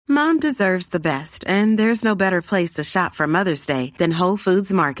Mom deserves the best, and there's no better place to shop for Mother's Day than Whole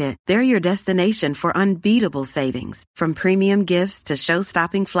Foods Market. They're your destination for unbeatable savings, from premium gifts to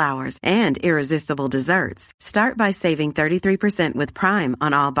show-stopping flowers and irresistible desserts. Start by saving 33% with Prime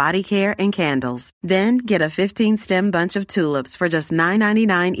on all body care and candles. Then get a 15-stem bunch of tulips for just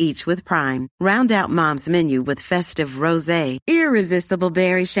 $9.99 each with Prime. Round out Mom's menu with festive rosé, irresistible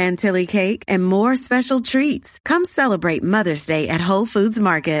berry chantilly cake, and more special treats. Come celebrate Mother's Day at Whole Foods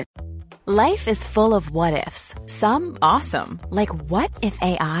Market. Life is full of what-ifs. Some awesome, like what if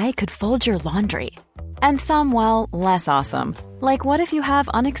AI could fold your laundry? And some, well, less awesome, like what if you have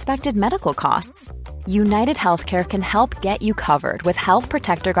unexpected medical costs? United Healthcare can help get you covered with Health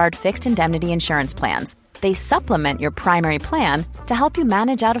Protector Guard fixed indemnity insurance plans. They supplement your primary plan to help you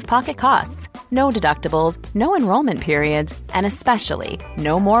manage out-of-pocket costs. No deductibles, no enrollment periods, and especially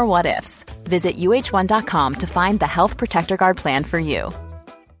no more what-ifs. Visit uh1.com to find the Health Protector Guard plan for you.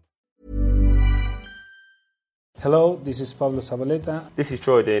 Hello, this is Pablo Zabaleta. This is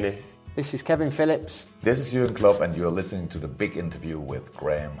Troy Deeney. This is Kevin Phillips. This is Jurgen Klopp, and you're listening to The Big Interview with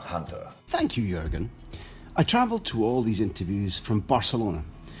Graham Hunter. Thank you, Jurgen. I travelled to all these interviews from Barcelona,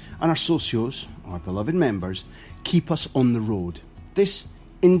 and our socios, our beloved members, keep us on the road. This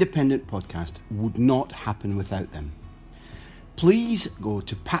independent podcast would not happen without them. Please go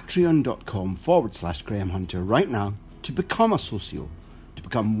to patreon.com/Graham Hunter right now to become a socio, to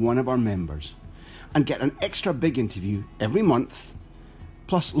become one of our members, and get an extra big interview every month,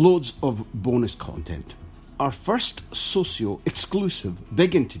 plus loads of bonus content. Our first socio-exclusive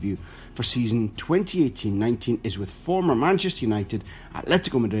big interview for season 2018-19 is with former Manchester United,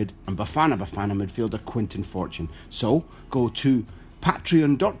 Atletico Madrid and Bafana midfielder Quinton Fortune. So go to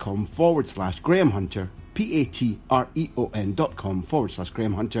patreon.com/Graham Hunter,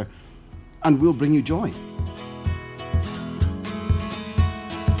 patreon.com/Graham Hunter, and we'll bring you joy.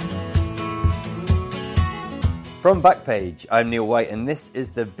 From Backpage, I'm Neil White, and this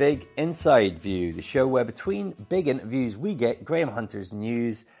is The Big Inside View, the show where between big interviews we get Graham Hunter's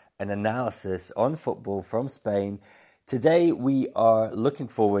news and analysis on football from Spain. Today we are looking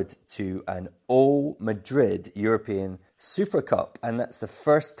forward to an all-Madrid European Super Cup, and that's the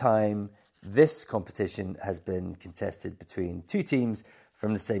first time this competition has been contested between two teams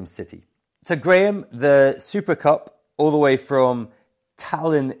from the same city. So Graham, the Super Cup, all the way from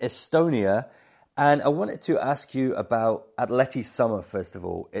Tallinn, Estonia. And I wanted to ask you about Atleti's summer, first of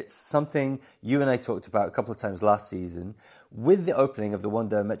all. It's something you and I talked about a couple of times last season. With the opening of the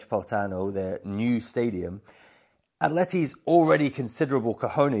Wanda Metropolitano, their new stadium, Atleti's already considerable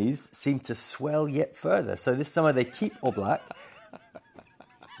cojones seem to swell yet further. So this summer they keep Oblak.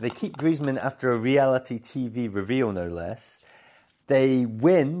 They keep Griezmann after a reality TV reveal, no less. They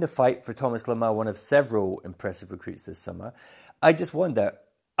win the fight for Thomas Lemar, one of several impressive recruits this summer. I just wonder,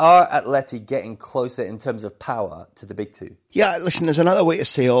 are Atleti getting closer in terms of power to the big two? Yeah, listen, there's another way to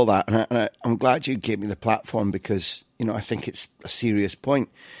say all that, and I'm glad you gave me the platform because, I think it's a serious point.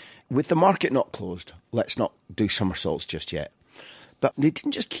 With the market not closed, let's not do somersaults just yet. But they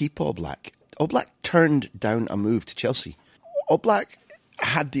didn't just keep Oblak. Oblak turned down a move to Chelsea. Oblak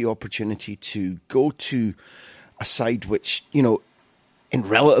had the opportunity to go to a side which, in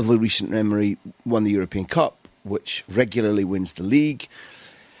relatively recent memory, won the European Cup, which regularly wins the league.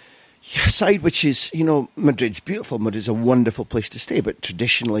 A side which is, Madrid's beautiful. Madrid's a wonderful place to stay, but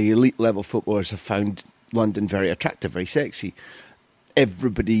traditionally elite level footballers have found London very attractive, very sexy.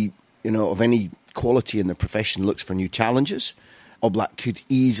 Everybody, of any quality in the profession looks for new challenges. Oblak could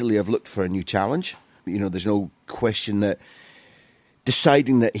easily have looked for a new challenge. There's no question that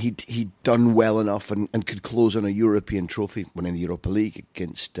deciding that he'd done well enough and could close on a European trophy, winning the Europa League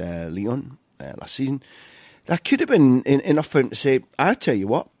against Lyon last season, that could have been enough for him to say, I tell you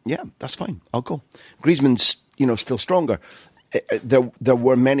what, yeah, that's fine, I'll go. Griezmann's, still stronger. There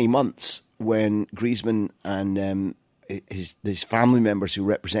were many months when Griezmann and his family members who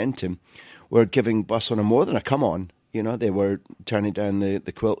represent him were giving Barcelona more than a come on. They were turning down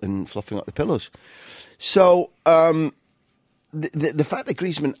the quilt and fluffing up the pillows. So the fact that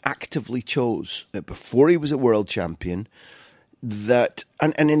Griezmann actively chose, before he was a world champion, that,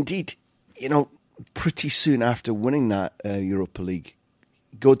 and indeed, pretty soon after winning that Europa League,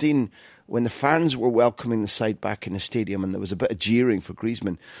 Godin, when the fans were welcoming the side back in the stadium and there was a bit of jeering for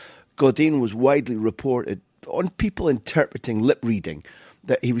Griezmann, Godin was widely reported on people interpreting, lip reading,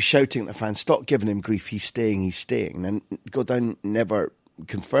 that he was shouting at the fans, stop giving him grief, he's staying. And Godin never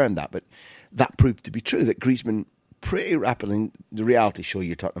confirmed that, but that proved to be true, that Griezmann pretty rapidly, the reality show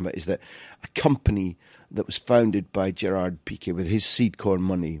you're talking about is that a company that was founded by Gerard Piqué with his seed corn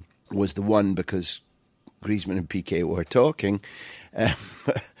money was the one, because Griezmann and Piqué were talking,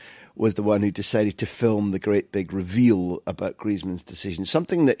 was the one who decided to film the great big reveal about Griezmann's decision,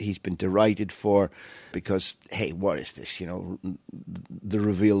 something that he's been derided for because, hey, what is this, the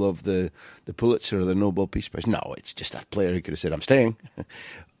reveal of the Pulitzer or the Nobel Peace Prize? No, it's just a player who could have said, I'm staying.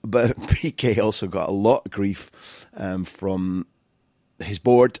 But Piqué also got a lot of grief from his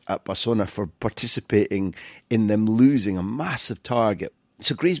board at Barcelona for participating in them losing a massive target.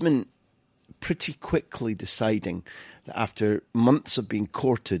 So Griezmann pretty quickly deciding that after months of being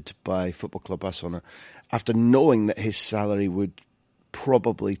courted by Football Club Barcelona, after knowing that his salary would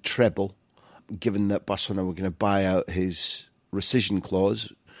probably treble, given that Barcelona were going to buy out his rescission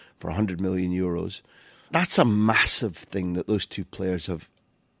clause for 100 million euros, that's a massive thing that those two players have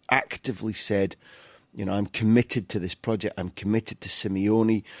actively said, I'm committed to this project, I'm committed to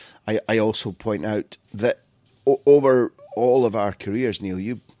Simeone. I also point out that over all of our careers, Neil,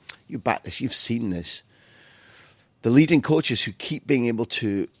 you back this, you've seen this. The leading coaches who keep being able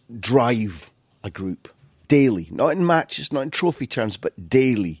to drive a group daily, not in matches, not in trophy terms, but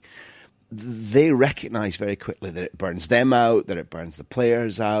daily, they recognise very quickly that it burns them out, that it burns the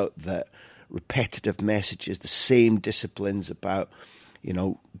players out, that repetitive messages, the same disciplines about,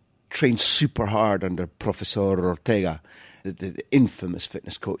 train super hard under Professor Ortega, the infamous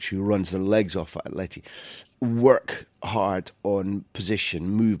fitness coach who runs their legs off at Atleti. Work hard on position,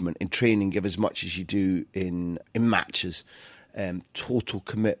 movement, in training, give as much as you do in matches. Total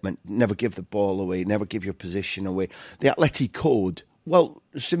commitment, never give the ball away, never give your position away. The Atleti code, well,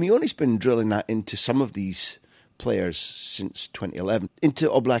 Simeone's been drilling that into some of these players since 2011, into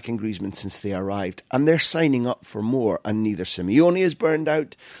Oblak and Griezmann since they arrived, and they're signing up for more, and neither Simeone is burned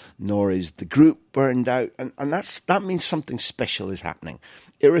out, nor is the group burned out, and that means something special is happening,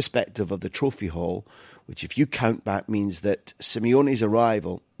 irrespective of the trophy haul, which if you count back means that Simeone's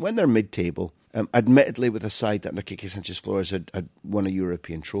arrival, when they're mid-table, admittedly with a side that under Quique Sanchez-Flores had won a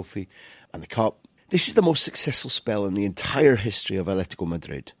European trophy and the Cup, this is the most successful spell in the entire history of Atletico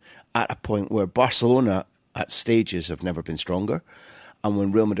Madrid, at a point where Barcelona at stages have never been stronger, and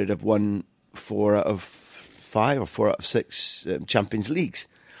when Real Madrid have won 4 out of 5 or 4 out of 6 Champions Leagues.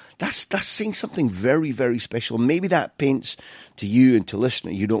 That's saying something very, very special. Maybe that paints to you and to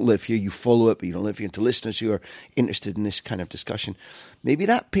listeners, you don't live here, you follow it, but you don't live here, and to listeners who are interested in this kind of discussion, maybe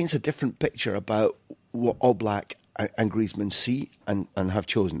that paints a different picture about what Oblak and Griezmann see and have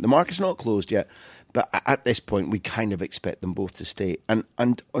chosen. The market's not closed yet, but at this point we kind of expect them both to stay. And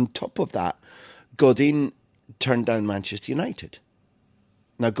on top of that, Godin turned down Manchester United.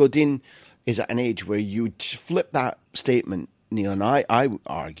 Now, Godin is at an age where you flip that statement, Neil, and I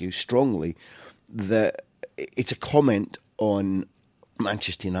argue strongly that it's a comment on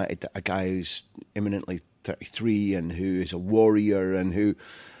Manchester United, a guy who's imminently 33 and who is a warrior and who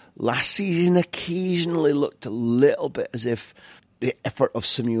last season occasionally looked a little bit as if the effort of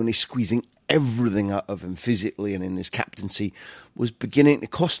Simeone squeezing everything out of him physically and in his captaincy was beginning to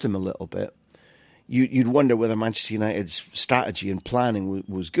cost him a little bit. You'd wonder whether Manchester United's strategy and planning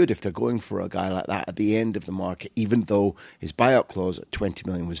was good if they're going for a guy like that at the end of the market, even though his buyout clause at 20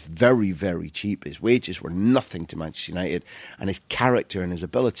 million was very, very cheap. His wages were nothing to Manchester United, and his character and his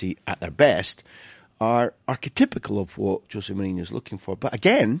ability at their best are archetypical of what Jose Mourinho is looking for. But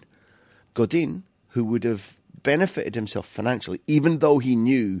again, Godin, who would have benefited himself financially, even though he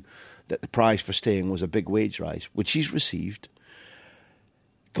knew that the prize for staying was a big wage rise, which he's received,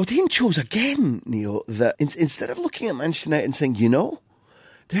 Godin chose again, Neil, that instead of looking at Manchester United and saying,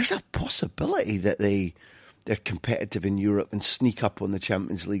 there's a possibility that they're competitive in Europe and sneak up on the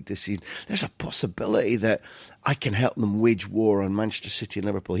Champions League this season. There's a possibility that I can help them wage war on Manchester City and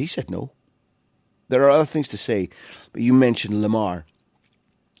Liverpool. He said no. There are other things to say, but you mentioned Lemar.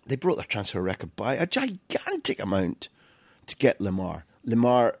 They broke their transfer record by a gigantic amount to get Lemar.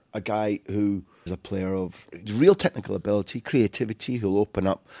 Lemar, a guy who is a player of real technical ability, creativity, who'll open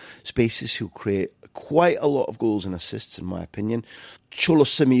up spaces, who'll create quite a lot of goals and assists, in my opinion. Cholo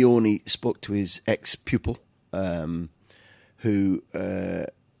Simeone spoke to his ex-pupil, who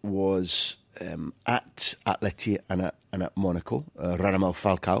was at Atleti and at Monaco, Radamel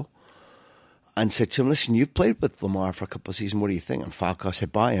Falcao, and said to him, listen, you've played with Lemar for a couple of seasons, what do you think? And Falcao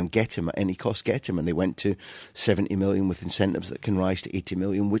said, buy him, get him, at any cost, get him. And they went to 70 million with incentives that can rise to 80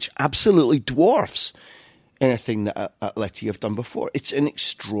 million, which absolutely dwarfs anything that Atleti have done before. It's an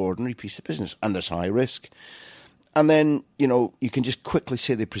extraordinary piece of business, and there's high risk. And then, you can just quickly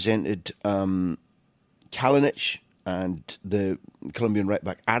say they presented Kalinic and the Colombian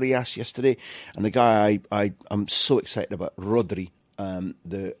right-back Arias yesterday. And the guy I'm so excited about, Rodri,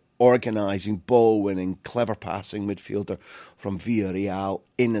 the organising, ball-winning, clever passing midfielder from Villarreal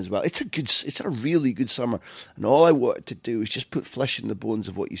in as well. It's a really good summer. And all I wanted to do is just put flesh in the bones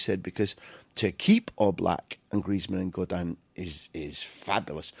of what you said, because to keep Oblak and Griezmann and Godin is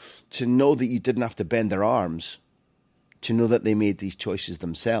fabulous. To know that you didn't have to bend their arms, to know that they made these choices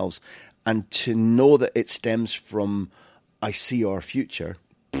themselves, and to know that it stems from, I see our future,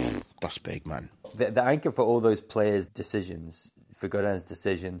 that's big, man. The anchor for all those players' decisions, for Godin's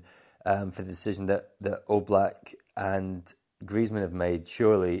decision, for the decision that Oblak and Griezmann have made,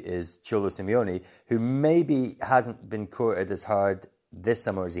 surely is Cholo Simeone, who maybe hasn't been courted as hard this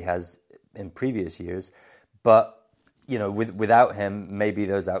summer as he has in previous years, but without him, maybe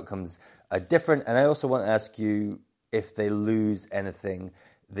those outcomes are different. And I also want to ask you if they lose anything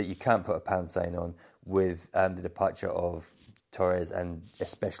that you can't put a pound sign on with the departure of Torres and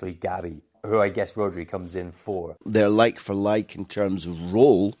especially Gabi, who I guess Rodri comes in for. They're like for like in terms of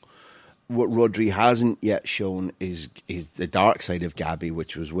role. What Rodri hasn't yet shown is the dark side of Gabi,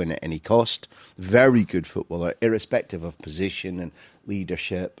 which was win at any cost. Very good footballer, irrespective of position and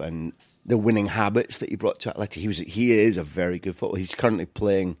leadership and the winning habits that he brought to Atleti. He is a very good footballer. He's currently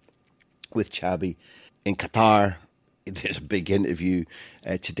playing with Xabi in Qatar. There's a big interview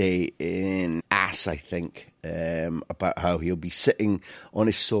today in AS, I think, about how he'll be sitting on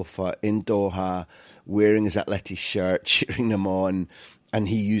his sofa in Doha, wearing his Atleti shirt, cheering them on. And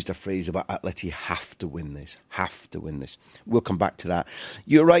he used a phrase about Atleti have to win this. We'll come back to that.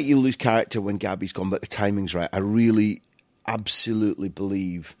 You're right, you lose character when Gabi's gone, but the timing's right. I really, absolutely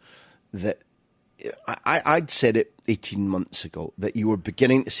believe that I'd said it 18 months ago, that you were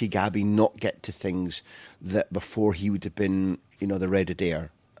beginning to see Gabi not get to things that before he would have been, the red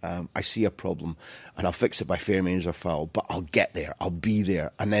Adair. I see a problem and I'll fix it by fair means or foul, but I'll get there. I'll be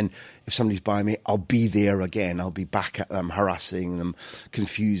there. And then if somebody's by me, I'll be there again. I'll be back at them, harassing them,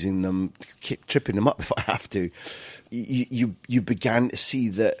 confusing them, tripping them up if I have to. You began to see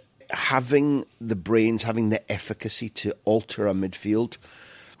that having the brains, having the efficacy to alter a midfield,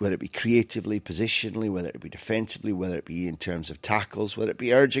 whether it be creatively, positionally, whether it be defensively, whether it be in terms of tackles, whether it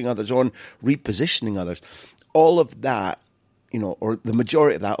be urging others on, repositioning others, all of that, or the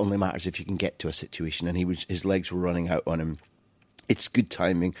majority of that only matters if you can get to a situation, and his legs were running out on him. It's good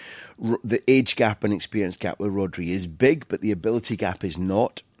timing. The age gap and experience gap with Rodri is big, but the ability gap is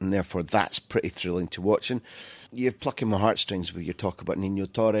not, and therefore that's pretty thrilling to watch. And you're plucking my heartstrings with your talk about Nino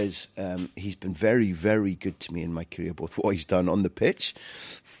Torres. He's been very, very good to me in my career, both what he's done on the pitch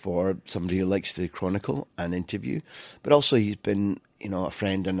for somebody who likes to chronicle and interview, but also he's been, a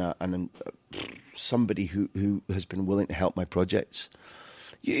friend and somebody who has been willing to help my projects.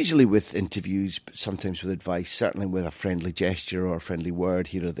 Usually with interviews, but sometimes with advice, certainly with a friendly gesture or a friendly word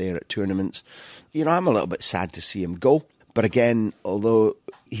here or there at tournaments. I'm a little bit sad to see him go. But again, although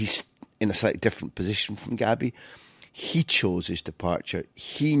he's in a slightly different position from Gabi, he chose his departure.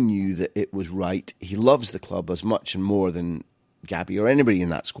 He knew that it was right. He loves the club as much and more than Gabi or anybody in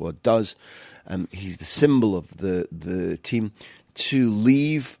that squad does. He's the symbol of the team. To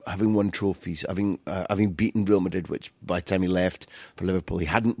leave, having won trophies, having beaten Real Madrid, which by the time he left for Liverpool he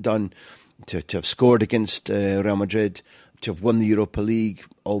hadn't done, to have scored against Real Madrid, to have won the Europa League,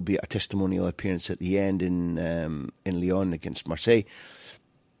 albeit a testimonial appearance at the end in Lyon against Marseille.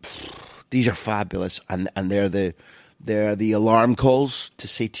 These are fabulous, and they're the alarm calls to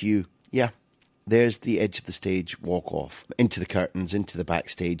say to you, yeah, there's the edge of the stage, walk off, into the curtains, into the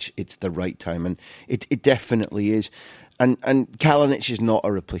backstage. It's the right time, and it definitely is. And Kalinic is not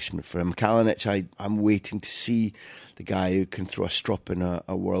a replacement for him. Kalinic, I'm waiting to see the guy who can throw a strop in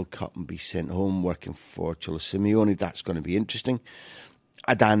a World Cup and be sent home working for Cholo Simeone. That's going to be interesting.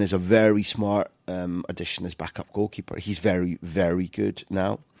 Adan is a very smart addition as backup goalkeeper. He's very, very good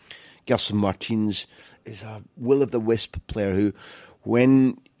now. Gelson Martins is a will-o'-the-wisp player who,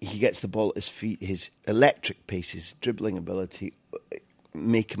 when he gets the ball at his feet, his electric pace, his dribbling ability,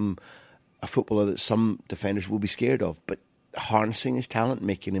 make him a footballer that some defenders will be scared of, but harnessing his talent,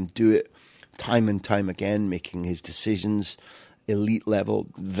 making him do it time and time again, making his decisions elite level,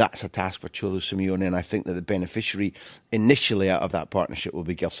 that's a task for Cholo Simeone, and I think that the beneficiary initially out of that partnership will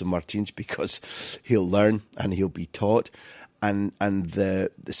be Gelson Martins, because he'll learn and he'll be taught, and the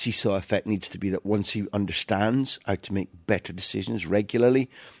seesaw effect needs to be that once he understands how to make better decisions regularly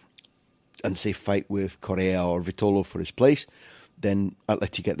and say fight with Correa or Vitolo for his place, then I'll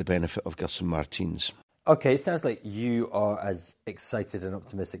let you get the benefit of Gelson Martins. Okay, it sounds like you are as excited and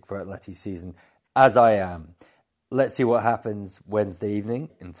optimistic for Atleti's season as I am. Let's see what happens Wednesday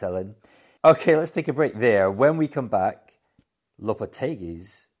evening in Tellin. Okay, let's take a break there. When we come back,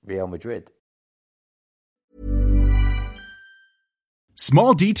 Lopetegui's Real Madrid.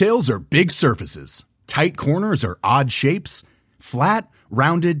 Small details are big surfaces. Tight corners are odd shapes. Flat,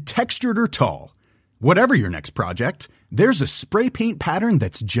 rounded, textured, or tall. Whatever your next project, there's a spray paint pattern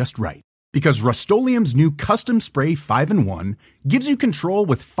that's just right. Because Rust-Oleum's new Custom Spray 5-in-1 gives you control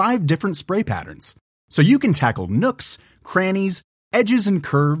with 5 different spray patterns. So you can tackle nooks, crannies, edges, and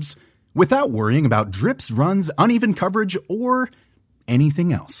curves without worrying about drips, runs, uneven coverage, or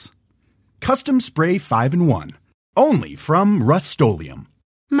anything else. Custom Spray 5-in-1. Only from Rust-Oleum.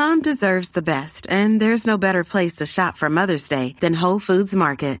 Mom deserves the best, and there's no better place to shop for Mother's Day than Whole Foods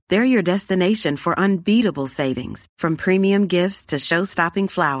Market. They're your destination for unbeatable savings, from premium gifts to show-stopping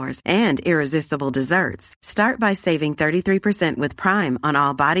flowers and irresistible desserts. Start by saving 33% with Prime on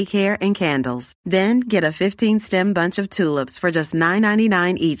all body care and candles. Then get a 15-stem bunch of tulips for just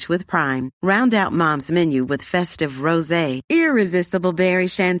 $9.99 each with Prime. Round out Mom's menu with festive rosé, irresistible berry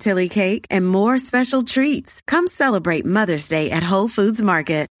chantilly cake, and more special treats. Come celebrate Mother's Day at Whole Foods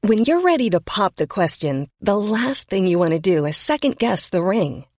Market. When you're ready to pop the question, the last thing you want to do is second-guess the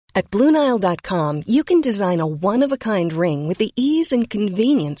ring. At BlueNile.com, you can design a one-of-a-kind ring with the ease and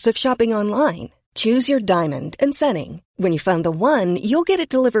convenience of shopping online. Choose your diamond and setting. When you find the one, you'll get it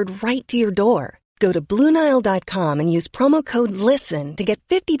delivered right to your door. Go to BlueNile.com and use promo code LISTEN to get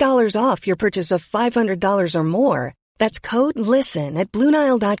 $50 off your purchase of $500 or more. That's code LISTEN at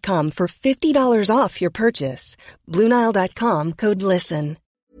BlueNile.com for $50 off your purchase. BlueNile.com, code LISTEN.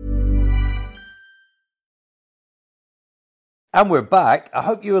 And we're back. I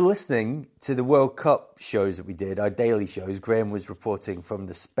hope you were listening to the World Cup shows that we did, our daily shows. Graham was reporting from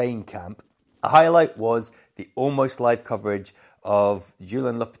the Spain camp. A highlight was the almost live coverage of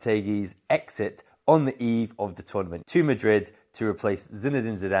Julian Lopetegui's exit on the eve of the tournament to Madrid to replace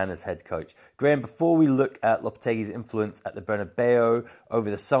Zinedine Zidane as head coach. Graham, before we look at Lopetegui's influence at the Bernabeu over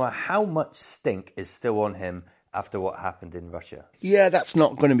the summer, how much stink is still on him after what happened in Russia? Yeah, that's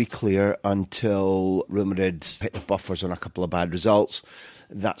not going to be clear until Real Madrid hit the buffers on a couple of bad results.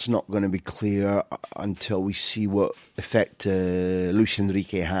 That's not going to be clear until we see what effect Luis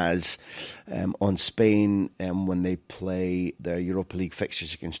Enrique has on Spain when they play their Europa League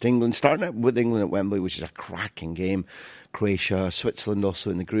fixtures against England, starting out with England at Wembley, which is a cracking game. Croatia, Switzerland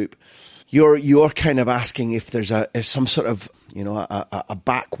also in the group. You're kind of asking if there's some sort of, a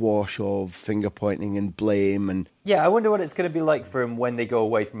backwash of finger pointing and blame. And yeah, I wonder what it's going to be like for him when they go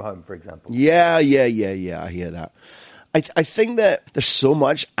away from home, for example. Yeah, I hear that. I think that there's so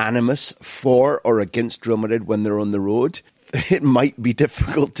much animus for or against Real Madrid when they're on the road, it might be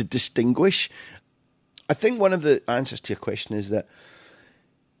difficult to distinguish. I think one of the answers to your question is that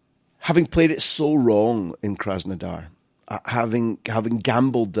having played it so wrong in Krasnodar, having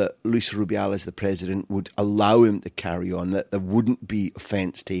gambled that Luis Rubiales, the president, would allow him to carry on, that there wouldn't be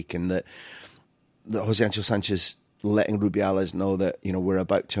offence taken, that Jose Angel Sanchez letting Rubiales know that, we're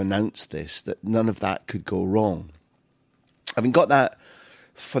about to announce this, that none of that could go wrong. Having got that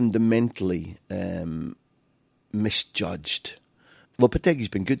fundamentally misjudged, Lopetegui's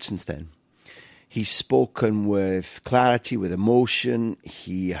been good since then. He's spoken with clarity, with emotion.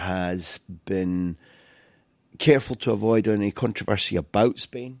 He has been careful to avoid any controversy about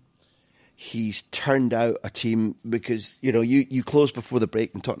Spain. He's turned out a team because, you closed before the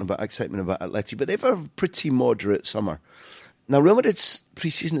break and talking about excitement about Atleti, but they've had a pretty moderate summer. Now, Real Madrid's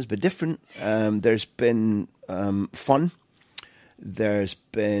pre-season has been different. There's been fun. There's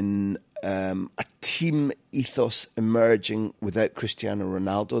been a team ethos emerging without Cristiano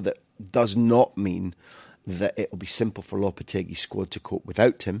Ronaldo that does not mean that it'll be simple for Lopetegui's squad to cope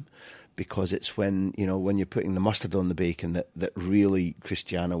without him, because it's when you're putting the mustard on the bacon that really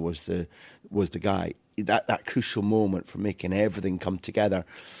Cristiano was the guy. That crucial moment for making everything come together,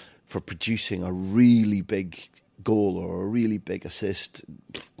 for producing a really big goal or a really big assist.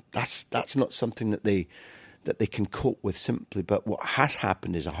 That's not something that they can cope with simply. But what has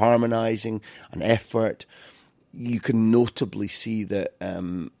happened is a harmonising, an effort. You can notably see that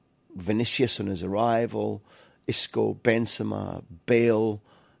Vinicius on his arrival, Isco, Benzema, Bale,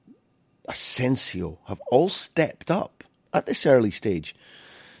 Asensio have all stepped up at this early stage.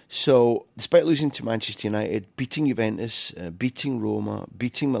 So despite losing to Manchester United, beating Juventus, beating Roma,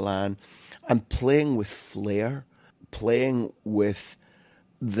 beating Milan, and playing with flair, playing with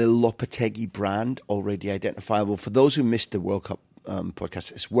the Lopetegui brand already identifiable. For those who missed the World Cup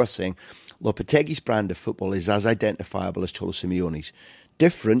podcast, it's worth saying Lopetegui's brand of football is as identifiable as Cholo Simeone's.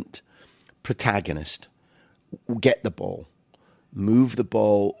 Different, protagonist, get the ball, move the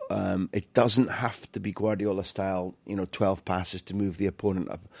ball. It doesn't have to be Guardiola style, 12 passes to move the opponent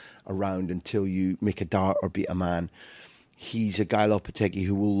around until you make a dart or beat a man. He's a guy, Lopetegui,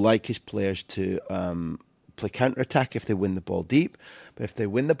 who will like his players to play counter-attack if they win the ball deep, but if they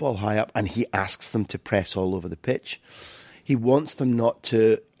win the ball high up, and he asks them to press all over the pitch, he wants them not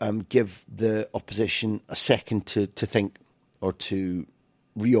to give the opposition a second to think or to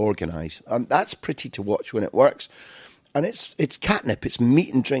reorganise. That's pretty to watch when it works. And it's catnip, it's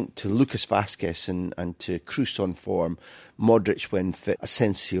meat and drink to Lucas Vazquez and to Kroos on form, Modric when fit,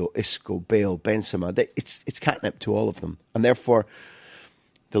 Asensio, Isco, Bale, Benzema. It's catnip to all of them. And therefore,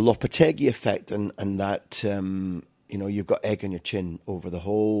 the Lopetegui effect and that, you've got egg on your chin over the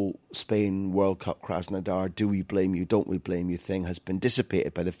whole Spain World Cup Krasnodar, do we blame you, don't we blame you thing has been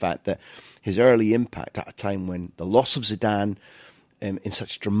dissipated by the fact that his early impact at a time when the loss of Zidane, in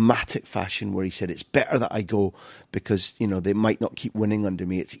such dramatic fashion, where he said, it's better that I go because, they might not keep winning under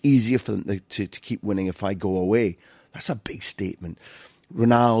me. It's easier for them to keep winning if I go away. That's a big statement.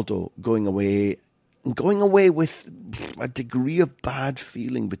 Ronaldo going away with a degree of bad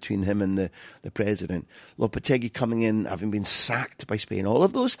feeling between him and the president. Lopetegui coming in, having been sacked by Spain. All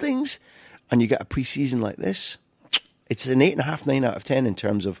of those things, and you get a pre-season like this, it's an 8.5, 9 out of 10 in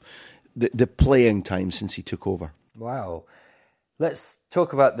terms of the playing time since he took over. Wow. Let's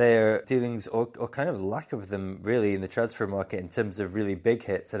talk about their dealings or kind of lack of them really in the transfer market in terms of really big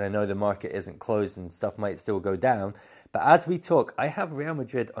hits. And I know the market isn't closed and stuff might still go down. But as we talk, I have Real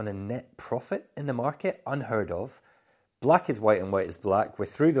Madrid on a net profit in the market, unheard of. Black is white and white is black. We're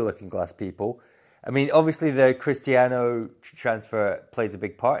through the looking glass, people. I mean, obviously the Cristiano transfer plays a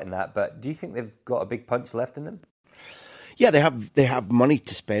big part in that. But do you think they've got a big punch left in them? Yeah, they have money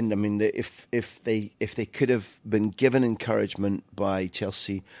to spend. I mean, if they could have been given encouragement by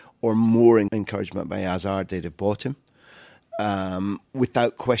Chelsea or more encouragement by Hazard, they'd have bought him.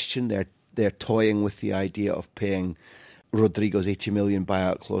 Without question, they're toying with the idea of paying Rodrigo's 80 million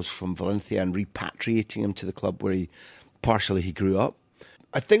buyout clause from Valencia and repatriating him to the club where he grew up.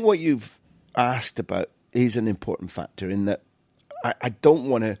 I think what you've asked about is an important factor in that I don't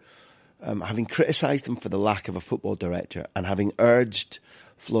want to. Having criticised him for the lack of a football director and having urged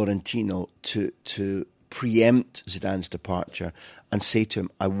Florentino to preempt Zidane's departure and say to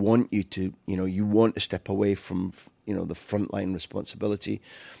him, I want you to, you want to step away from, the frontline responsibility.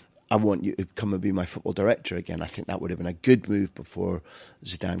 I want you to come and be my football director again. I think that would have been a good move before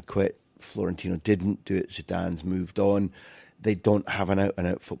Zidane quit. Florentino didn't do it. Zidane's moved on. They don't have an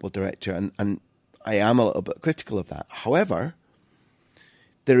out-and-out football director. And I am a little bit critical of that. However,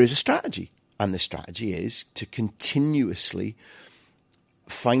 there is a strategy, and the strategy is to continuously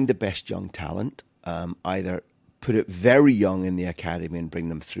find the best young talent, either put it very young in the academy and bring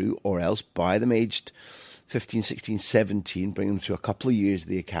them through, or else buy them aged 15, 16, 17, bring them through a couple of years of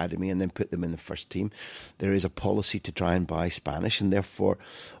the academy and then put them in the first team. There is a policy to try and buy Spanish, and therefore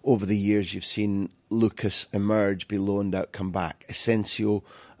over the years you've seen Lucas emerge, be loaned out, come back. Asensio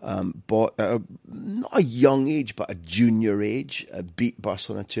bought not a young age but a junior age, beat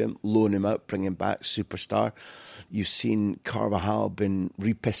Barcelona to him, loan him out, bring him back, superstar. You've seen Carvajal been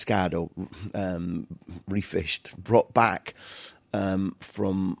repescado, refished, brought back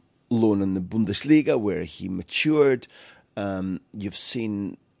from loan in the Bundesliga where he matured. You've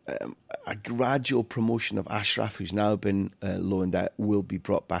seen a gradual promotion of Ashraf, who's now been loaned out, will be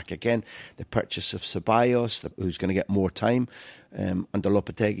brought back again. The purchase of Ceballos, who's going to get more time under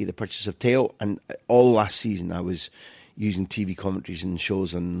Lopetegui, the purchase of Teo. And all last season I was using TV commentaries and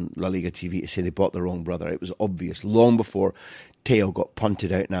shows on La Liga TV to say they bought the wrong brother. It was obvious long before Teo got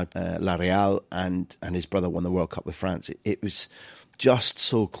punted out now La Real and his brother won the World Cup with France. It was just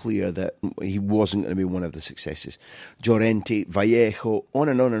so clear that he wasn't going to be one of the successes. Llorente, Vallejo, on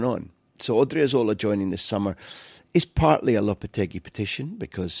and on and on. So Odriozola joining this summer is partly a Lopetegui petition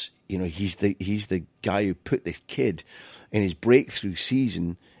because he's the guy who put this kid in his breakthrough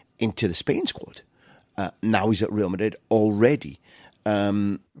season into the Spain squad. Now he's at Real Madrid already.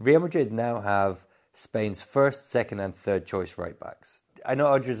 Real Madrid now have Spain's first, second and third choice right backs. I know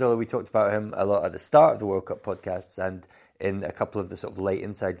Odriozola, we talked about him a lot at the start of the World Cup podcasts and in a couple of the sort of late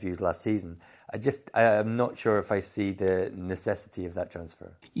inside views last season. I'm not sure if I see the necessity of that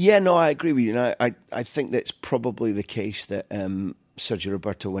transfer. Yeah, no, I agree with you. I think that's probably the case that Sergio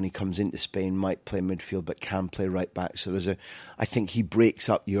Roberto, when he comes into Spain, might play midfield but can play right back. So I think he breaks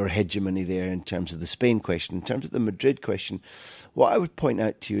up your hegemony there in terms of the Spain question. In terms of the Madrid question, what I would point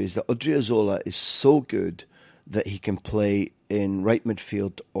out to you is that Odriozola is so good that he can play in right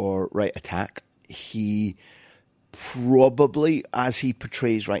midfield or right attack. He probably, as he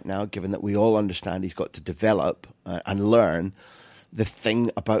portrays right now, given that we all understand he's got to develop and learn, the thing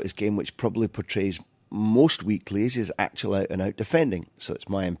about his game which probably portrays most weekly is his actual out-and-out defending. So it's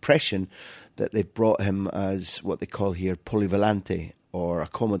my impression that they've brought him as what they call here polyvalente, or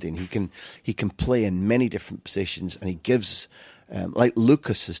accommodating. He can play in many different positions, and he gives, like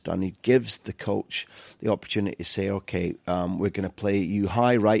Lucas has done, he gives the coach the opportunity to say, okay, we're going to play you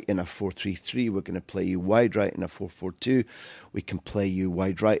high right in a 4-3-3, we're going to play you wide right in a 4-4-2, we can play you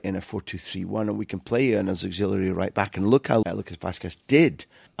wide right in a 4-2-3-1, and we can play you in as auxiliary right back. And look how Lucas Vázquez did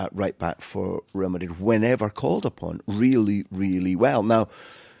at right back for Real Madrid whenever called upon, really, really well. Now,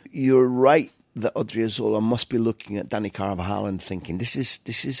 you're right that Odriozola must be looking at Dani Carvajal and thinking, this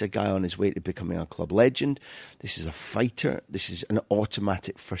is a guy on his way to becoming a club legend. This is a fighter. This is an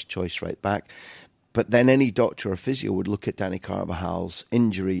automatic first choice right back. But then any doctor or physio would look at Dani Carvajal's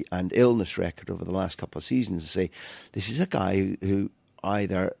injury and illness record over the last couple of seasons and say, this is a guy who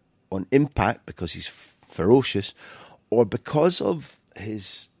either on impact, because he's ferocious, or because of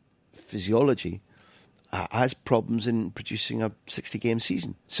his physiology, has problems in producing a 60-game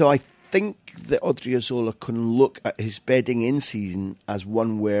season. So I think that Odriozola can look at his bedding in season as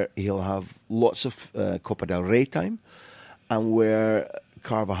one where he'll have lots of Copa del Rey time, and where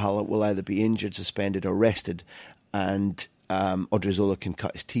Carvajal will either be injured, suspended or rested, and Odriozola can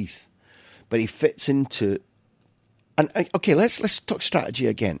cut his teeth. But he fits into... And okay, let's talk strategy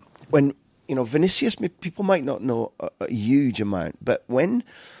again. When, Vinicius, people might not know a huge amount, but when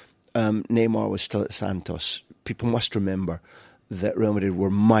Neymar was still at Santos, people must remember that Real Madrid were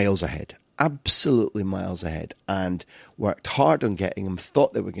miles ahead, absolutely miles ahead, and worked hard on getting him,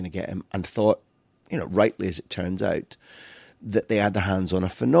 thought they were going to get him, and thought, rightly as it turns out, that they had their hands on a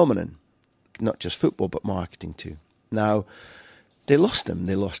phenomenon, not just football, but marketing too. Now, they lost him.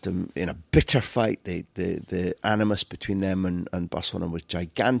 They lost him in a bitter fight. The animus between them and Barcelona was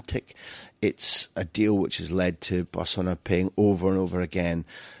gigantic. It's a deal which has led to Barcelona paying over and over again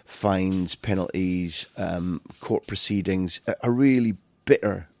fines, penalties, court proceedings, a really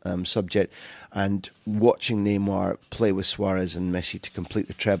bitter subject. And watching Neymar play with Suarez and Messi to complete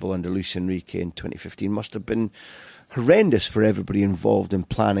the treble under Luis Enrique in 2015 must have been horrendous for everybody involved in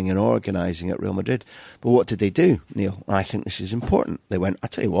planning and organising at Real Madrid. But what did they do, Neil? I think this is important. They went, I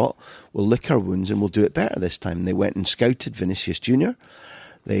tell you what, we'll lick our wounds and we'll do it better this time. They went and scouted Vinicius Jr.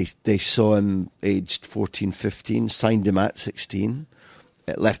 They saw him aged 14, 15, signed him at 16,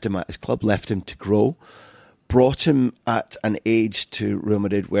 left him at his club, left him to grow, brought him at an age to Real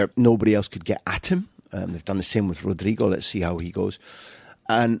Madrid where nobody else could get at him. They've done the same with Rodrigo. Let's see how he goes.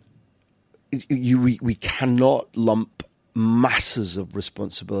 And we cannot lump masses of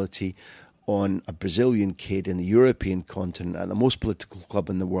responsibility on a Brazilian kid in the European continent at the most political club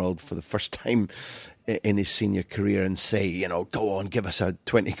in the world for the first time in his senior career and say, go on, give us a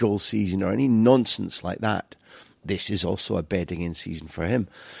 20-goal season or any nonsense like that. This is also a bedding in season for him.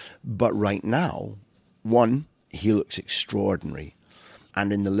 But right now, one, he looks extraordinary.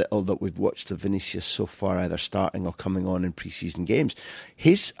 And in the little that we've watched of Vinicius so far, either starting or coming on in pre-season games,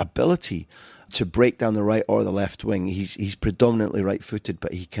 his ability to break down the right or the left wing, he's predominantly right-footed,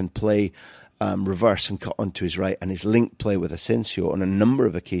 but he can play reverse and cut onto his right, and his link play with Asensio on a number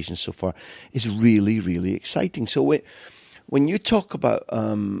of occasions so far is really, really exciting. So when you talk about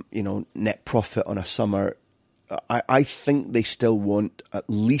net profit on a summer, I think they still want at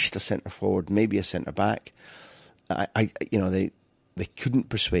least a centre-forward, maybe a centre-back. They couldn't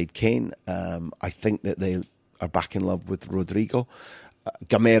persuade Kane. I think that they are back in love with Rodrigo.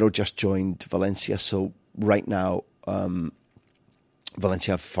 Gamero just joined Valencia, so right now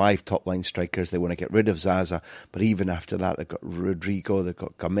Valencia have 5 top-line strikers. They want to get rid of Zaza, but even after that, they've got Rodrigo, they've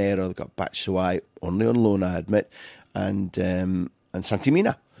got Gamero, they've got Batshuayi, only on loan, I admit, and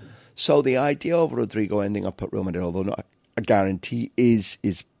Santimina. So the idea of Rodrigo ending up at Real Madrid, although not a guarantee, is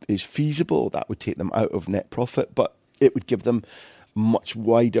feasible. That would take them out of net profit, but it would give them much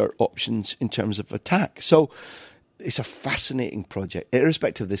wider options in terms of attack. So it's a fascinating project,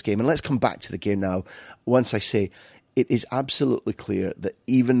 irrespective of this game. And let's come back to the game now. Once I say, it is absolutely clear that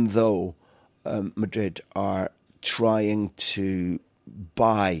even though Madrid are trying to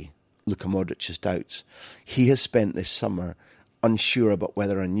buy Luka Modric's doubts, he has spent this summer unsure about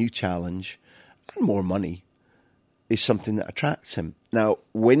whether a new challenge and more money is something that attracts him. Now,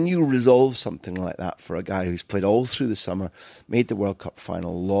 when you resolve something like that for a guy who's played all through the summer, made the World Cup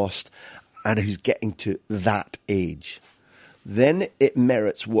final, lost, and who's getting to that age, then it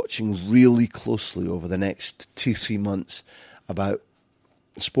merits watching really closely over the next 2-3 months about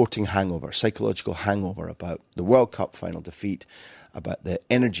sporting hangover, psychological hangover, about the World Cup final defeat, about the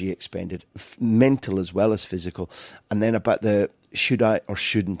energy expended, mental as well as physical, and then about the should I or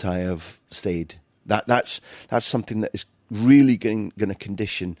shouldn't I have stayed. That's something that is really going to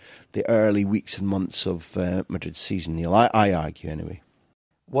condition the early weeks and months of Madrid's season, Neil. I argue, anyway.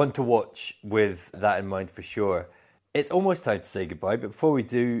 One to watch with that in mind for sure. It's almost time to say goodbye, but before we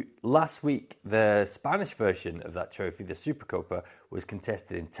do, last week the Spanish version of that trophy, the Supercopa, was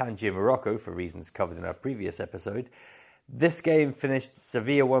contested in Tangier, Morocco, for reasons covered in our previous episode. This game finished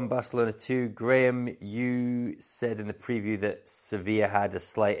Sevilla 1, Barcelona 2. Graham, you said in the preview that Sevilla had a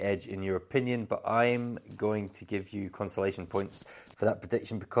slight edge in your opinion, but I'm going to give you consolation points for that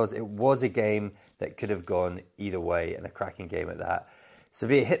prediction because it was a game that could have gone either way, and a cracking game at that.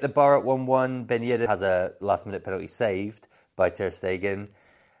 Sevilla hit the bar at 1-1. Ben Yedder has a last-minute penalty saved by Ter Stegen.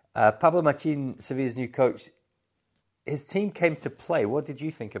 Pablo Machin, Sevilla's new coach, his team came to play. What did you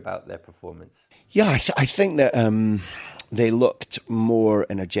think about their performance? Yeah, I think that they looked more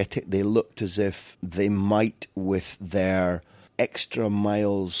energetic. They looked as if they might, with their extra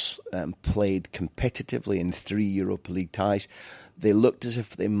miles played competitively in 3 Europa League ties, they looked as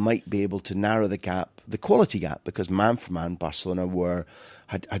if they might be able to narrow the gap, the quality gap, because man for man, Barcelona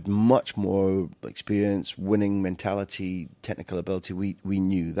had much more experience, winning mentality, technical ability. We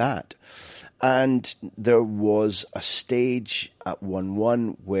knew that. And there was a stage at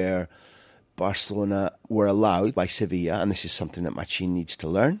 1-1 where Barcelona were allowed by Sevilla, and this is something that Machin needs to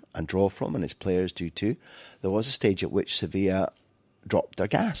learn and draw from, and his players do too. There was a stage at which Sevilla dropped their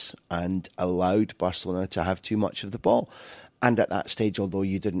gas and allowed Barcelona to have too much of the ball. And at that stage, although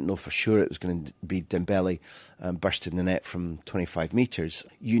you didn't know for sure it was going to be Dembele bursting the net from 25 metres,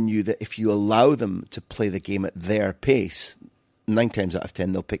 you knew that if you allow them to play the game at their pace, 9 times out of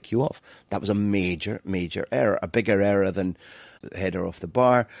 10 they'll pick you off. That was a major, major error, a bigger error than the header off the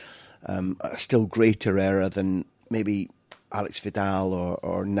bar, a still greater error than maybe Alex Vidal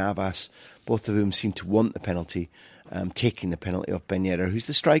or Navas, both of whom seemed to want the penalty, taking the penalty off Ben Yedder, who's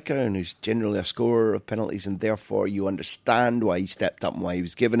the striker and who's generally a scorer of penalties, and therefore you understand why he stepped up and why he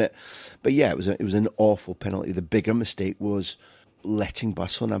was given it. But yeah, it was an awful penalty. The bigger mistake was letting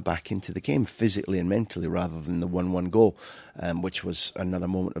Barcelona back into the game physically and mentally rather than the 1-1 goal, which was another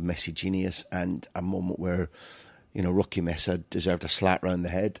moment of Messi genius and a moment where, you know, Roque Mesa deserved a slap round the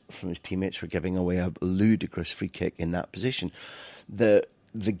head from his teammates for giving away a ludicrous free kick in that position.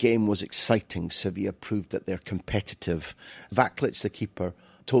 The game was exciting. Sevilla proved that they're competitive. Vaklic, the keeper,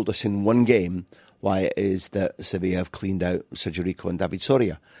 told us in one game why it is that Sevilla have cleaned out Sergio Rico and David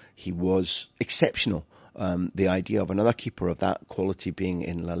Soria. He was exceptional. The idea of another keeper of that quality being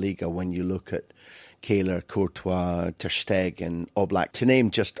in La Liga, when you look at Kehler, Courtois, Ter Stegen, Oblak, to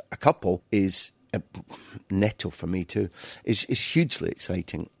name just a couple, is Neto for me too, is hugely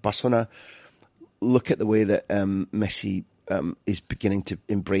exciting. Barcelona, look at the way that Messi is beginning to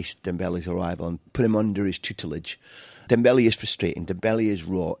embrace Dembele's arrival and put him under his tutelage. Dembele is frustrating. Dembele is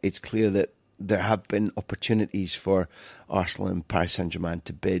raw. It's clear that there have been opportunities for Arsenal and Paris Saint-Germain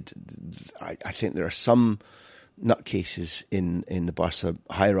to bid. I think there are some nutcases in the Barca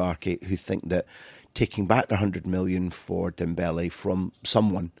hierarchy who think that taking back the 100 million for Dembele from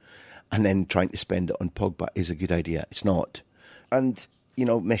someone and then trying to spend it on Pogba is a good idea. It's not. And, you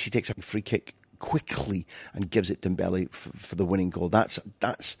know, Messi takes a free kick quickly and gives it Dembele for the winning goal. That's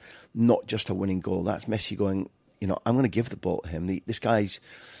not just a winning goal. That's Messi going, you know, I'm going to give the ball to him. This guy's,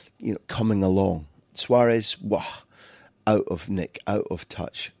 you know, coming along. Suarez, out of nick, out of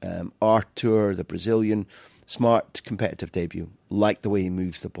touch. Artur, the Brazilian, smart, competitive debut. Like the way he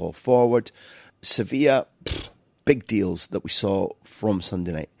moves the ball forward. Sevilla, big deals that we saw from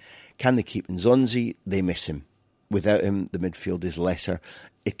Sunday night. Can they keep Nzonzi? They miss him. Without him, the midfield is lesser.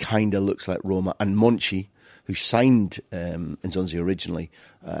 It kind of looks like Roma. And Monchi, who signed Nzonzi originally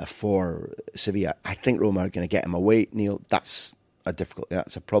for Sevilla, I think Roma are going to get him away, Neil. That's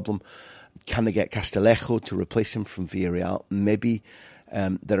a problem. Can they get Castillejo to replace him from Villarreal? Maybe.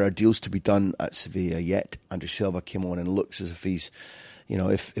 There are deals to be done at Sevilla yet. André Silva came on and looks as if he's, you know,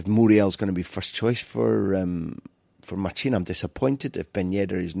 if Muriel's going to be first choice for Machin, I'm disappointed. If Ben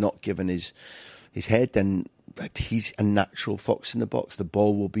Yedder is not given his head, then he's a natural fox in the box. The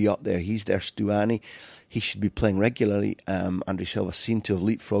ball will be up there. He's their Stuani. He should be playing regularly. André Silva seemed to have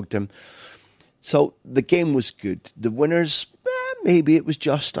leapfrogged him. So the game was good. The winners, maybe it was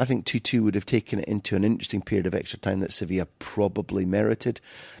just. I think 2-2 would have taken it into an interesting period of extra time that Sevilla probably merited.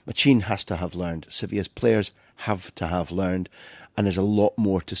 Machin has to have learned. Sevilla's players have to have learned. And there's a lot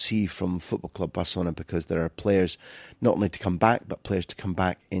more to see from Football Club Barcelona because there are players not only to come back, but players to come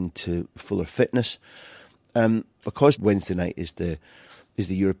back into fuller fitness. Because Wednesday night is the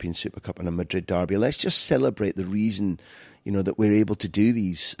European Super Cup and a Madrid derby, let's just celebrate the reason, you know, that we're able to do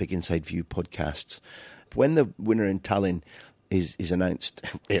these Big Inside View podcasts. When the winner in Tallinn is announced,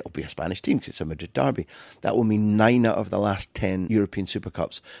 it'll be a Spanish team because it's a Madrid derby. That will mean 9 out of the last 10 European Super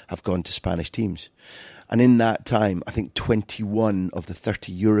Cups have gone to Spanish teams. And in that time, I think 21 of the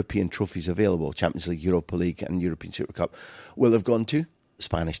 30 European trophies available, Champions League, Europa League and European Super Cup, will have gone to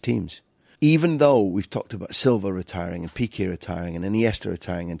Spanish teams. Even though we've talked about Silva retiring and Piqué retiring and Iniesta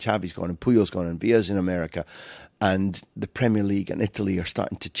retiring and Xavi's gone and Puyol's gone and Villa's in America, and the Premier League and Italy are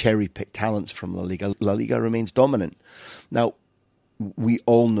starting to cherry-pick talents from La Liga. La Liga remains dominant. Now, we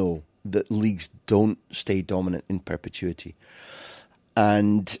all know that leagues don't stay dominant in perpetuity.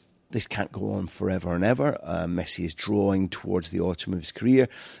 And this can't go on forever and ever. Messi is drawing towards the autumn of his career.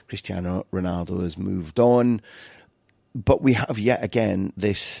 Cristiano Ronaldo has moved on. But we have yet again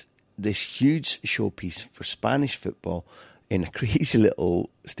this huge showpiece for Spanish football in a crazy little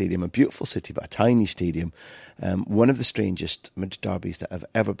stadium, a beautiful city, but a tiny stadium. One of the strangest Madrid derbies that have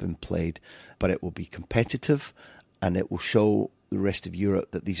ever been played, but it will be competitive and it will show the rest of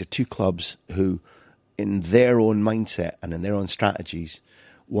Europe that these are two clubs who, in their own mindset and in their own strategies,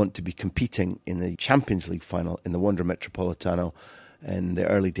 want to be competing in the Champions League final in the Wanda Metropolitano in the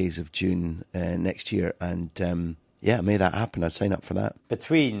early days of June next year. And may that happen. I'd sign up for that.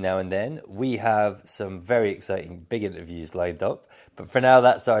 Between now and then, we have some very exciting big interviews lined up. But for now,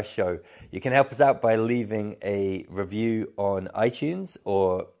 that's our show. You can help us out by leaving a review on iTunes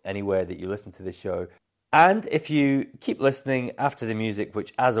or anywhere that you listen to the show. And if you keep listening after the music,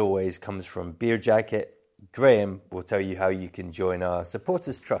 which as always comes from Beer Jacket, Graham will tell you how you can join our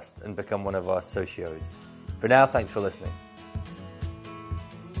Supporters Trust and become one of our socios. For now, thanks for listening.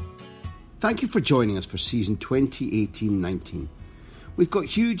 Thank you for joining us for season 2018-19. We've got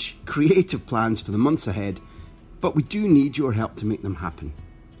huge creative plans for the months ahead, but we do need your help to make them happen.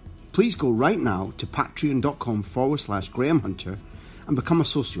 Please go right now to patreon.com/Graham Hunter and become a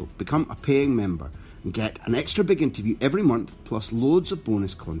socio, become a paying member, and get an extra big interview every month plus loads of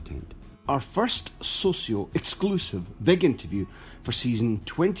bonus content. Our first socio-exclusive big interview for season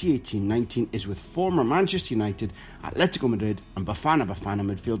 2018-19 is with former Manchester United, Atletico Madrid and Bafana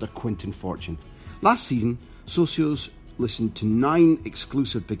midfielder Quinton Fortune. Last season, socios listened to 9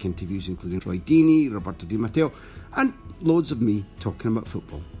 exclusive big interviews including Troy Deeney, Roberto Di Matteo and loads of me talking about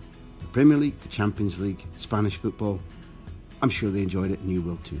football. The Premier League, the Champions League, Spanish football. I'm sure they enjoyed it and you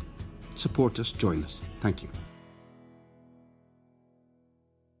will too. Support us, join us. Thank you.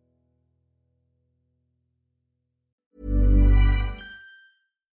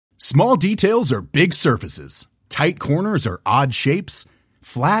 Small details are big surfaces. Tight corners are odd shapes.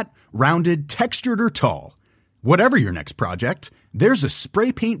 Flat, rounded, textured, or tall. Whatever your next project, there's a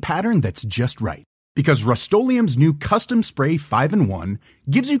spray paint pattern that's just right. Because Rust-Oleum's new Custom Spray 5-in-1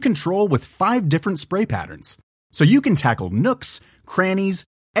 gives you control with 5 different spray patterns. So you can tackle nooks, crannies,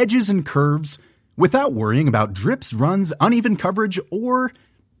 edges, and curves without worrying about drips, runs, uneven coverage, or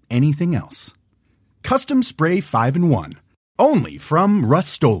anything else. Custom Spray 5-in-1. Only from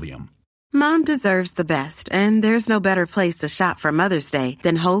Rust-Oleum. Mom deserves the best, and there's no better place to shop for Mother's Day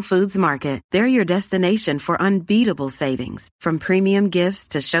than Whole Foods Market. They're your destination for unbeatable savings, from premium gifts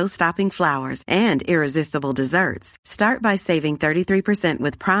to show-stopping flowers and irresistible desserts. Start by saving 33%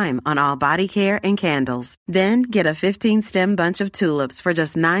 with Prime on all body care and candles. Then get a 15-stem bunch of tulips for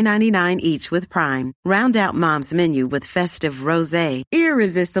just $9.99 each with Prime. Round out Mom's menu with festive rosé,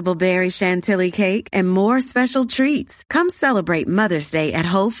 irresistible berry chantilly cake, and more special treats. Come celebrate Mother's Day at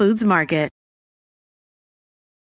Whole Foods Market.